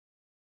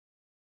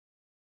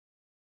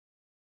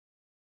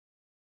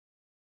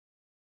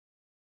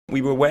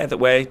We were aware that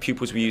where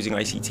pupils were using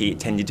ICT, it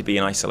tended to be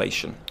in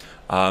isolation,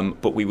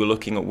 but we were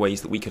looking at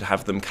ways that we could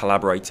have them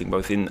collaborating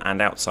both in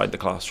and outside the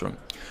classroom.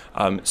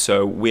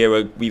 So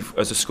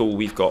as a school,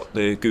 we've got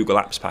the Google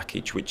Apps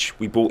package, which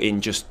we brought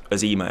in just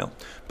as email,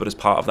 but as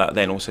part of that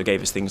then also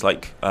gave us things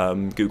like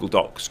Google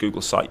Docs,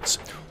 Google Sites,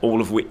 all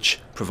of which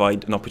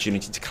provide an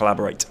opportunity to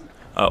collaborate.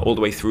 All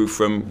the way through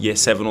from year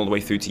 7 all the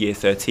way through to year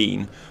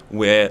 13,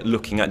 we're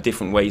looking at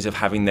different ways of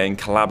having them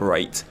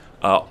collaborate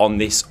on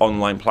this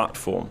online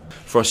platform.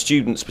 For our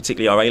students,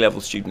 particularly our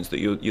A-level students that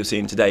you're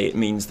seeing today, it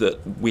means that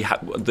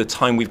the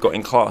time we've got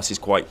in class is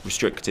quite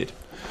restricted.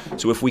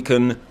 So if we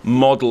can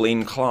model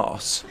in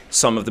class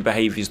some of the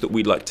behaviours that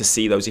we'd like to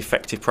see, those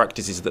effective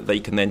practices that they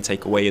can then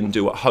take away and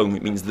do at home,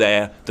 it means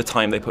the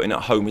time they put in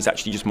at home is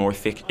actually just more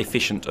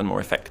efficient and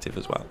more effective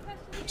as well.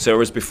 So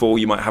whereas before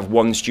you might have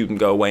one student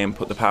go away and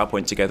put the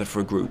PowerPoint together for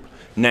a group,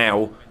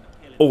 now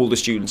all the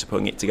students are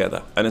putting it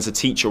together. And as a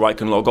teacher, I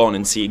can log on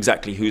and see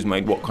exactly who's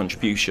made what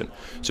contribution.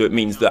 So it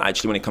means that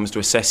actually when it comes to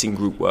assessing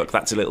group work,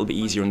 that's a little bit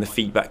easier and the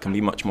feedback can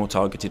be much more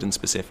targeted and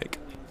specific.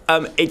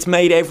 It's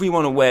made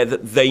everyone aware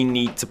that they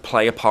need to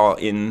play a part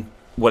in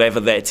whatever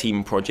their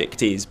team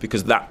project is,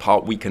 because that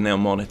part we can now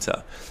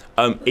monitor.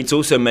 It's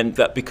also meant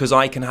that because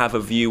I can have a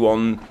view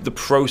on the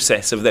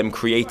process of them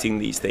creating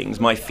these things,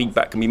 my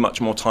feedback can be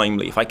much more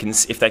timely. If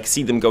I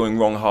see them going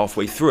wrong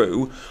halfway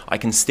through, I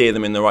can steer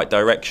them in the right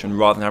direction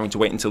rather than having to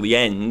wait until the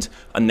end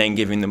and then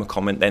giving them a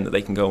comment then that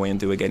they can go away and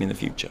do again in the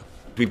future.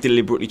 We've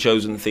deliberately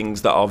chosen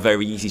things that are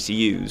very easy to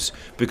use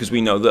because we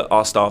know that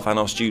our staff and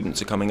our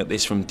students are coming at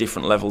this from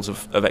different levels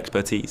of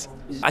expertise.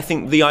 I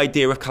think the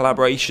idea of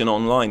collaboration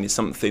online is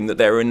something that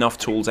there are enough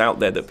tools out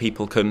there that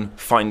people can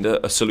find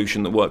a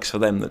solution that works for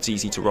them that's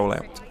easy to roll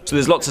out. So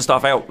there's lots of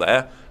stuff out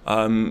there,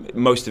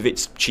 most of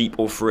it's cheap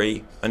or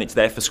free, and it's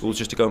there for schools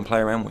just to go and play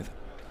around with.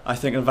 I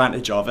think an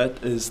advantage of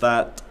it is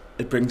that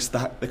it brings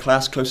the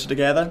class closer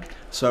together.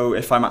 So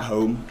if I'm at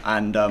home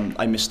and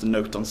I missed a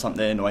note on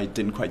something or I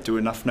didn't quite do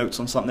enough notes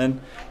on something,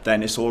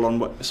 then it's all on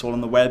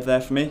the web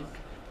there for me.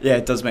 Yeah,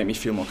 it does make me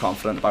feel more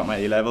confident about my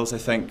A-levels, I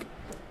think,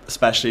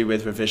 especially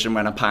with revision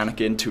when I'm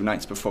panicking 2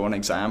 nights before an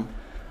exam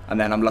and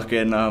then I'm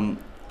looking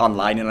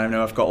online and I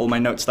know I've got all my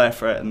notes there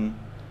for it and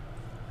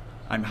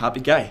I'm a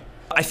happy guy.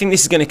 I think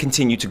this is going to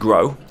continue to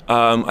grow.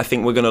 I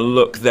think we're going to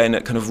look then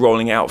at kind of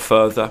rolling out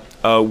further.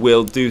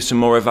 We'll do some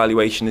more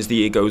evaluation as the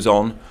year goes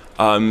on.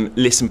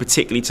 Listen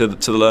particularly to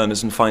the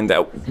learners and find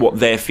out what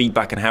their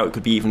feedback and how it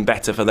could be even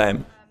better for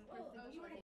them.